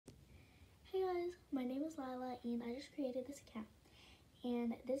guys, my name is Lila and I just created this account.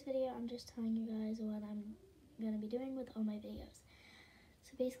 And this video I'm just telling you guys what I'm going to be doing with all my videos.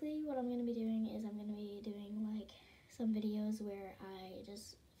 So basically what I'm going to be doing is I'm going to be doing like some videos where I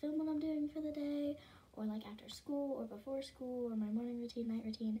just film what I'm doing for the day, or like after school or before school, or my morning routine, night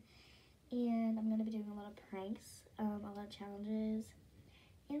routine. And I'm going to be doing a lot of pranks, a lot of challenges,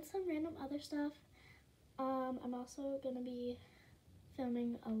 and some random other stuff. I'm also going to be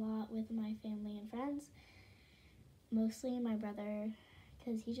filming a lot with my family and friends, mostly my brother,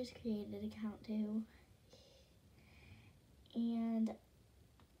 because he just created an account too. And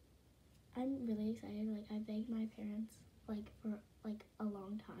I'm really excited. Like, I begged my parents like for like a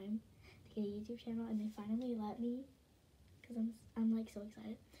long time to get a YouTube channel, and they finally let me, because I'm like so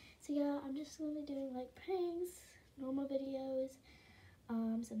excited. So yeah, I'm just gonna be doing like pranks, normal videos,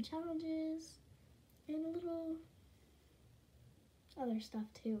 some challenges, and a little other stuff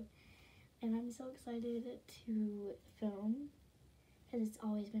too. And I'm so excited to film, because it's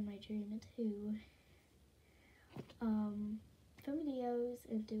always been my dream to film videos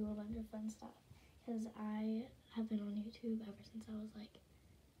and do a bunch of fun stuff, because I have been on YouTube ever since I was like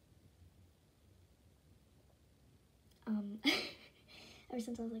ever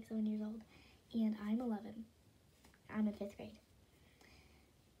since I was like 7 years old, and I'm 11. I'm in 5th grade.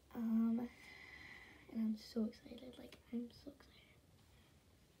 And I'm so excited. Like, I'm so excited.